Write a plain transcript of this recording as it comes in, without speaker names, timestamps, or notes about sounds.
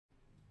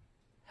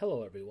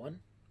Hello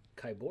everyone,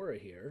 Kaibora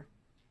here,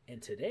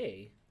 and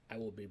today I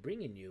will be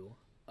bringing you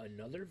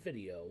another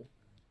video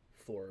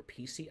for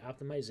PC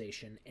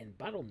optimization and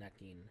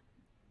bottlenecking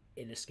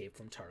in Escape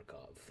from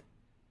Tarkov.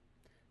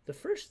 The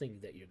first thing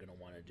that you're going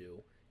to want to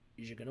do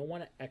is you're going to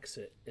want to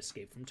exit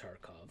Escape from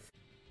Tarkov.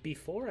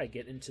 Before I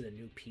get into the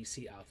new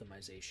PC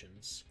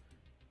optimizations,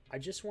 I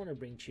just want to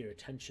bring to your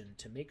attention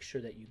to make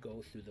sure that you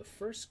go through the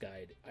first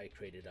guide I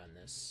created on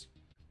this.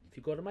 If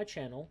you go to my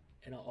channel,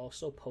 and I'll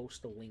also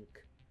post a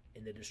link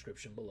in the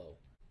description below.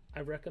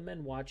 I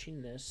recommend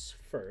watching this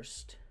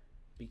first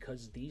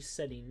because these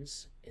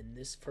settings in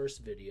this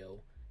first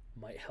video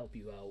might help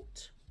you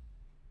out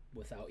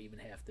without even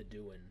have to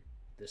do in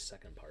this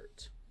second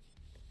part.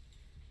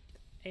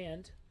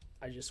 And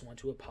I just want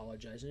to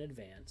apologize in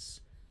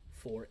advance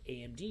for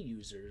AMD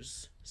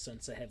users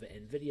since I have an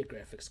NVIDIA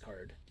graphics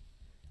card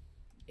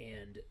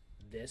and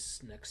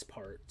this next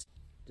part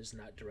does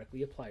not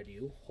directly apply to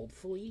you.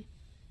 Hopefully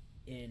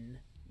in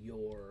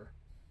your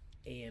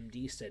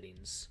AMD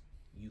settings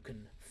you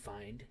can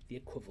find the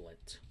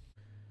equivalent.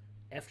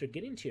 After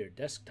getting to your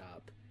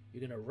desktop, you're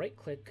going to right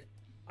click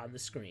on the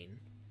screen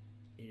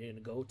and you're going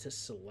to go to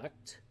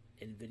select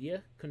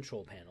NVIDIA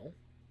control panel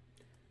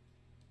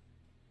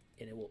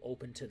and it will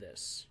open to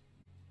this.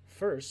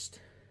 First,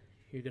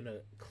 you're going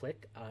to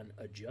click on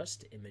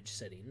adjust image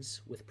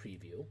settings with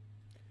preview.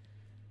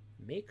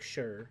 Make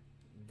sure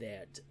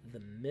that the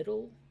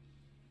middle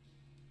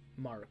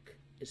mark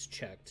is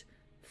checked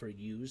for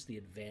use the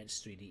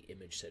advanced 3D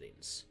image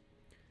settings.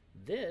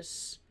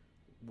 This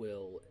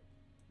will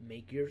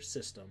make your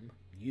system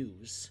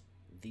use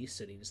these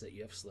settings that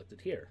you have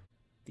selected here.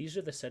 These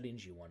are the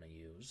settings you want to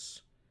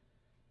use.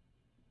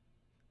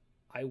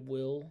 I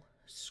will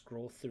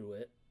scroll through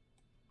it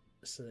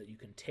so that you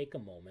can take a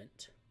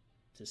moment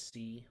to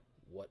see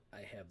what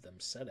I have them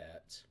set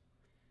at,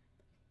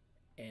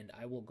 and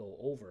I will go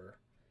over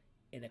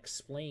and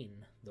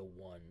explain the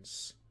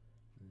ones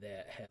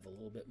that have a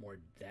little bit more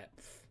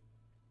depth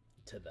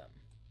to them.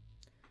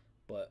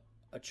 But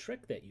a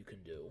trick that you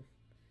can do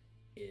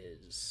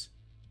is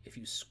if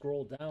you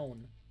scroll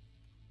down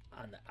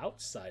on the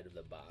outside of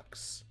the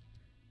box,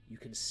 you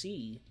can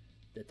see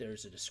that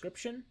there's a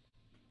description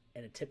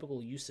and a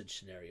typical usage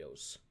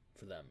scenarios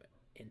for them.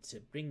 And to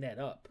bring that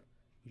up,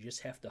 you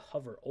just have to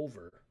hover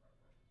over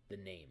the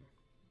name.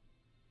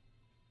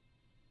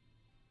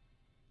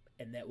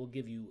 And that will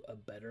give you a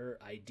better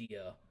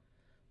idea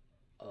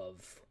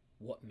of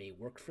what may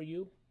work for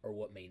you or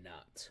what may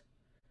not.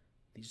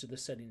 These are the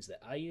settings that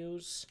I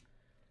use.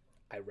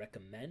 I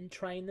recommend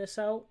trying this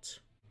out.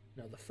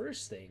 Now the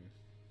first thing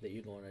that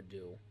you're going to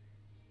do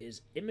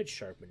is image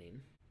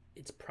sharpening.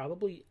 It's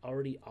probably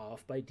already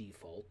off by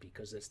default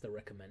because it's the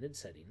recommended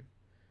setting.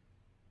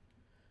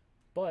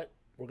 But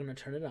we're going to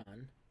turn it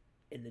on,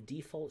 and the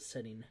default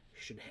setting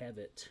should have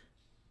it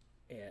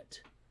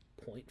at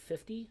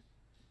 0.50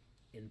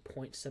 and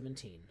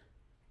 0.17.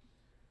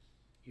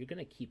 You're going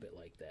to keep it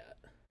like that.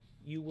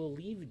 You will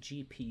leave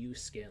GPU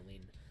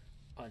scaling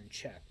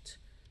unchecked,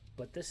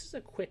 but this is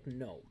a quick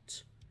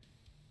note.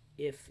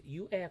 If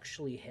you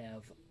actually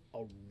have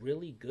a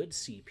really good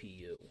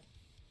CPU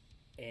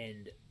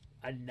and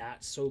a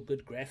not so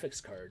good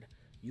graphics card,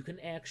 you can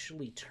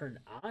actually turn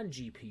on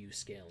GPU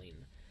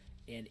scaling,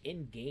 and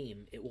in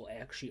game it will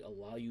actually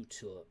allow you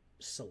to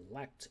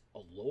select a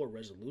lower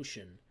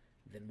resolution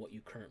than what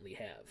you currently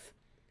have.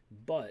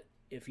 But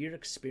if you're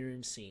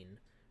experiencing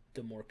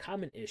the more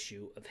common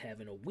issue of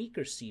having a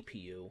weaker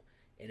CPU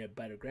and a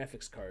better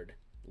graphics card,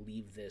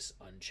 leave this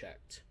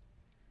unchecked.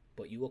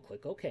 But you will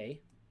click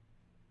OK,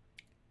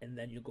 and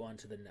then you'll go on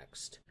to the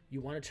next.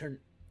 You want to turn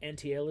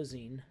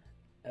Anti-Aliasing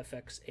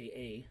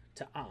Fxaa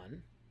to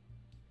on,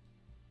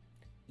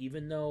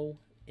 even though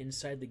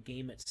inside the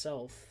game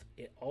itself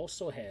it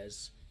also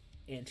has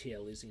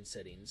anti-aliasing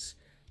settings.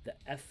 The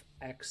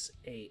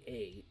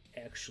Fxaa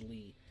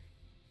actually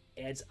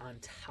adds on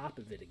top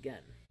of it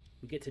again.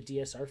 We get to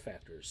Dsr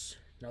Factors.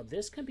 Now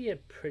this can be a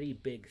pretty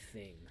big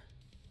thing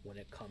when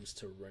it comes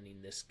to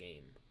running this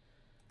game.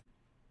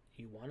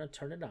 You want to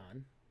turn it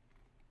on,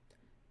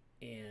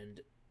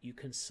 and you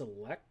can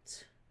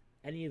select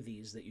any of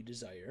these that you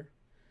desire.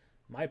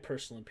 My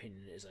personal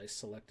opinion is I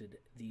selected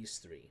these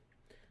three.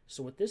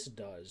 So what this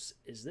does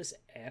is this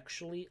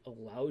actually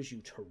allows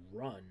you to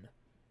run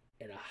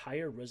at a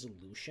higher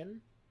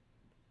resolution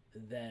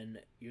than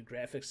your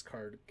graphics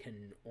card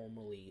can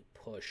normally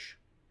push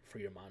for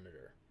your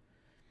monitor.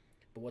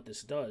 But what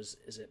this does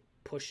is it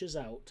pushes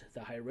out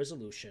the high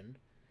resolution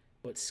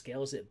but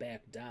scales it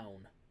back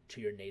down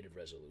to your native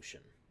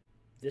resolution.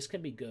 This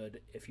can be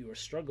good if you are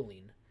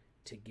struggling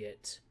to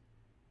get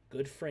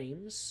good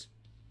frames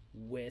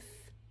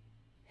with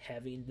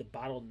having the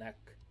bottleneck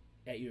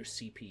at your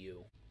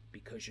CPU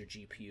because your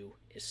GPU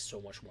is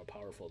so much more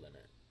powerful than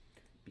it.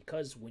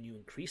 Because when you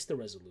increase the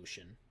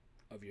resolution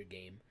of your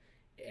game,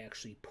 it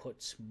actually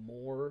puts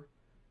more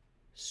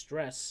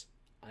stress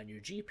on your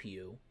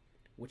GPU,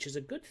 which is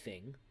a good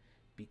thing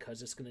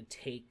because it's going to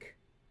take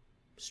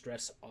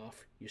stress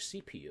off your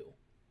CPU.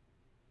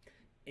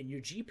 And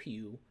your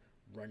GPU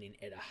running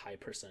at a high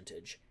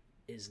percentage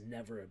is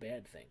never a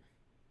bad thing.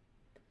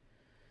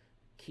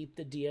 Keep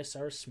the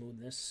DSR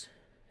smoothness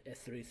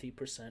at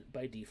 33%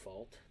 by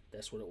default.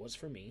 That's what it was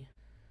for me.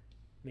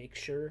 Make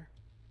sure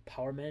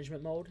power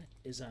management mode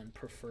is on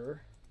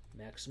prefer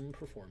maximum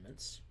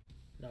performance.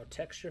 Now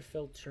texture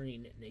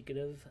filtering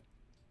negative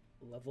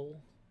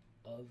level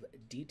of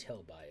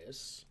detail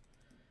bias,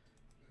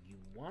 you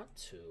want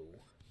to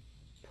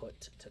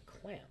put to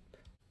clamp.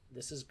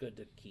 This is good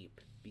to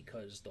keep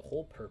because the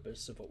whole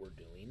purpose of what we're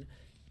doing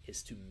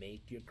is to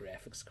make your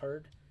graphics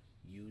card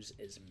use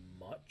as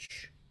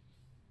much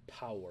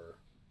power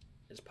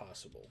as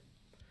possible.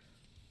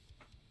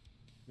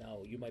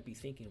 Now you might be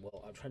thinking,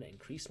 well, I'm trying to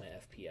increase my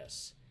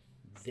FPS.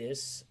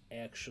 This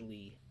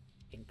actually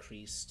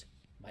increased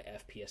my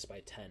FPS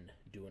by 10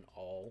 doing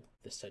all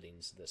the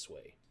settings this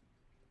way.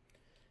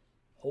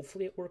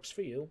 Hopefully it works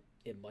for you.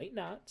 It might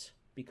not,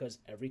 because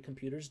every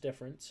computer is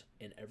different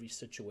and every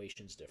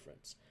situation is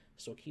different.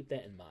 So keep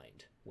that in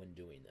mind when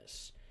doing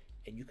this.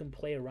 And you can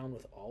play around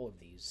with all of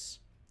these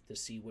to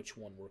see which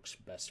one works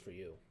best for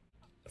you.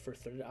 For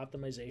threaded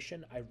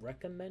optimization, I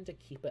recommend to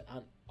keep it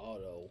on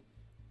auto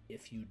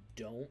if you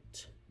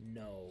don't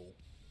know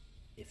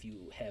if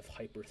you have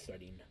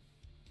hyper-threading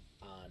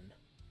on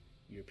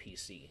your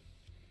PC.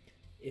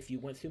 If you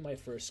went through my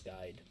first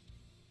guide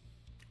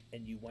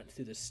and you went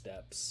through the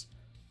steps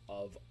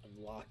of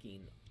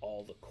unlocking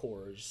all the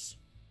cores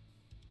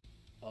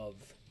of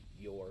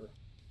your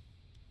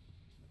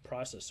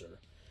processor,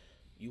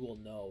 you will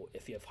know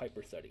if you have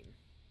hyper-threading.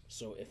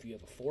 So if you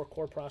have a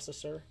 4-core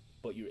processor,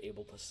 but you're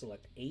able to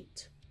select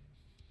 8,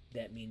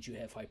 that means you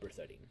have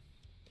hyper-threading.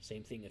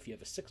 Same thing if you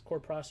have a 6-core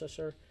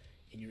processor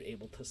and you're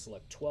able to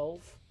select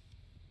 12,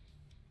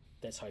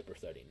 that's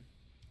hyper-threading.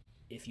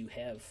 If you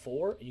have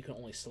 4 and you can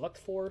only select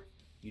 4,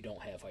 you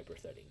don't have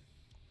hyper-threading.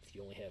 If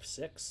you only have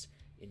 6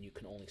 and you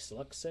can only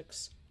select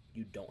 6,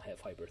 you don't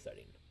have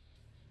hyper-threading.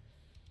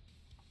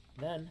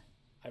 Then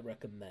I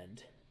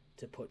recommend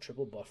to put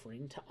triple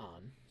buffering to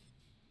on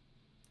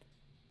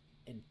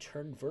and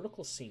turn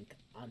vertical sync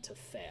onto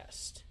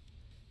fast.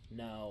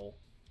 Now,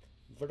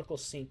 vertical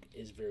sync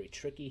is very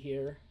tricky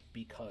here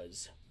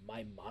because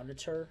my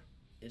monitor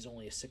is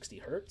only a 60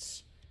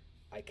 hertz.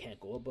 I can't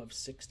go above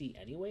 60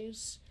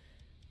 anyways.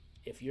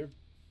 If you're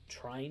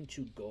trying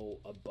to go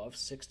above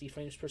 60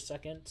 frames per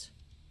second,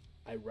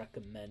 I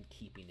recommend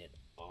keeping it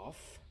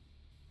off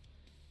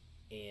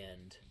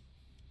and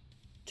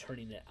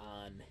turning it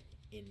on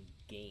in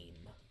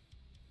game.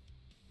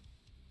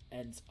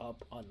 Ends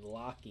up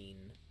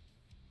unlocking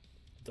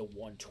the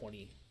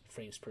 120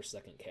 frames per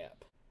second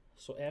cap.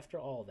 So after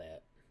all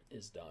that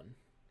is done,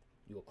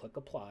 you will click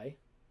apply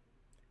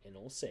and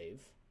it will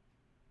save.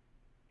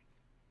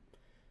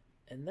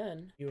 And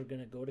then you're going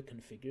to go to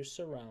configure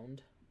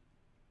surround,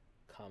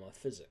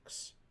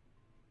 physics.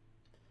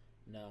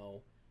 Now,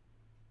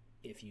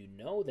 if you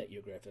know that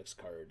your graphics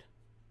card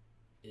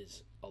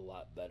is a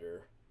lot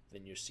better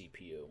than your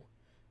CPU,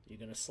 you're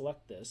going to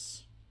select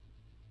this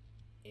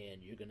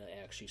and you're going to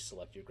actually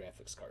select your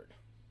graphics card.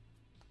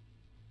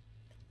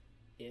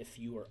 If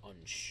you are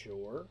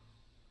unsure,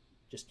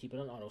 just keep it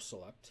on auto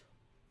select.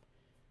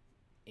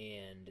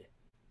 And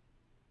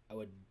I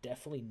would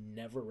definitely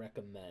never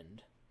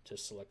recommend to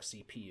select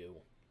CPU,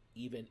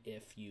 even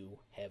if you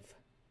have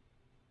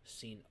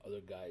seen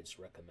other guides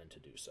recommend to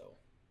do so.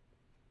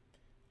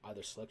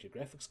 Either select your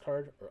graphics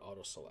card or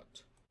auto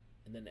select.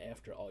 And then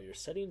after all your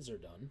settings are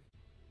done,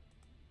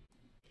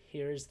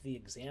 here's the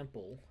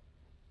example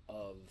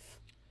of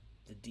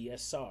the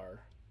DSR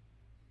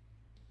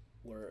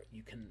where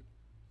you can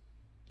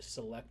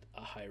select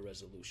a high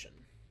resolution.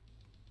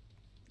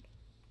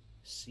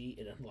 See,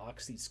 it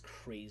unlocks these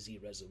crazy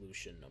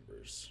resolution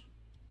numbers.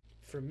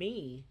 For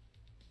me,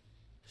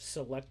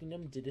 selecting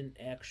them didn't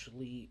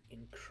actually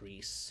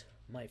increase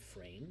my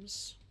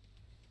frames,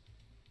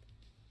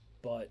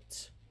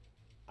 but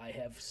I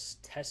have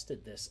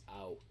tested this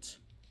out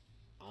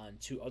on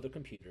 2 other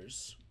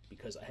computers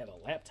because I have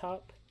a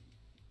laptop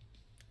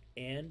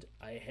and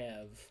I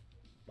have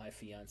my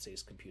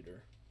fiance's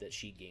computer that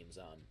she games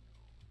on.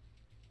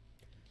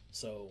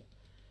 So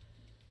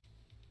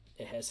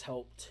it has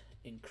helped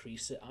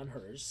increase it on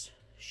hers.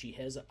 She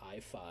has an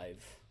i5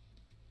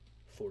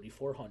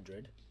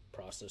 4400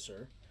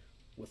 processor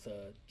with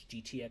a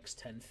GTX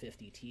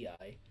 1050 Ti.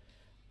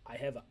 I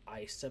have an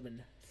i7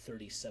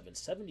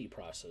 3770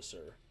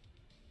 processor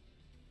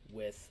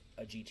with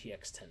a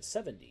GTX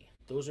 1070.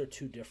 Those are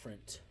 2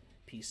 different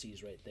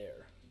PCs right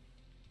there.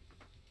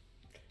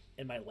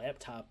 And my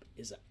laptop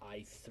is an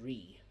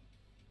i3.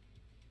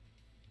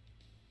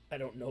 I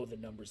don't know the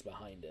numbers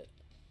behind it.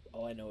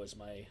 All I know is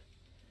my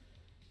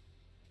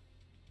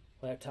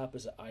laptop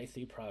is an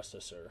i3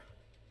 processor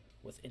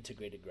with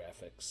integrated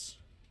graphics,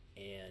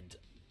 and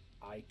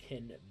I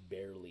can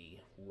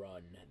barely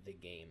run the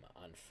game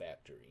on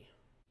factory.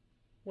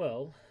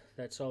 Well,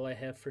 that's all I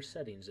have for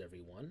settings,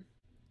 everyone.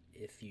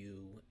 If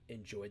you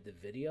enjoyed the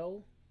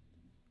video,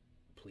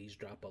 please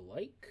drop a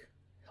like.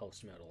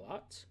 Helps me out a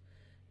lot.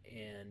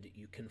 And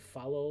you can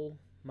follow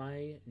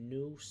my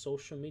new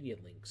social media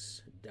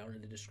links down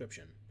in the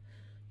description.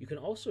 You can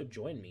also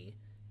join me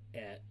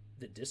at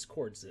the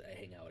Discords that I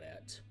hang out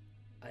at.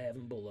 I have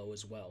them below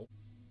as well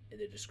in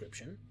the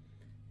description.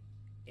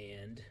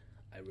 And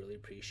I really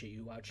appreciate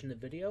you watching the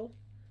video.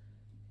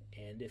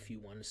 And if you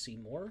want to see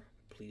more,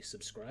 please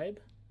subscribe.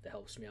 That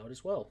helps me out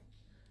as well.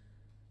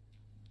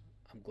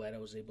 I'm glad I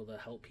was able to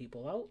help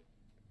people out.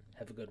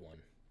 Have a good one.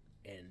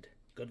 And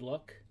good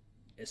luck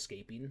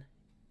escaping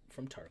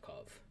from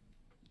Tarkov.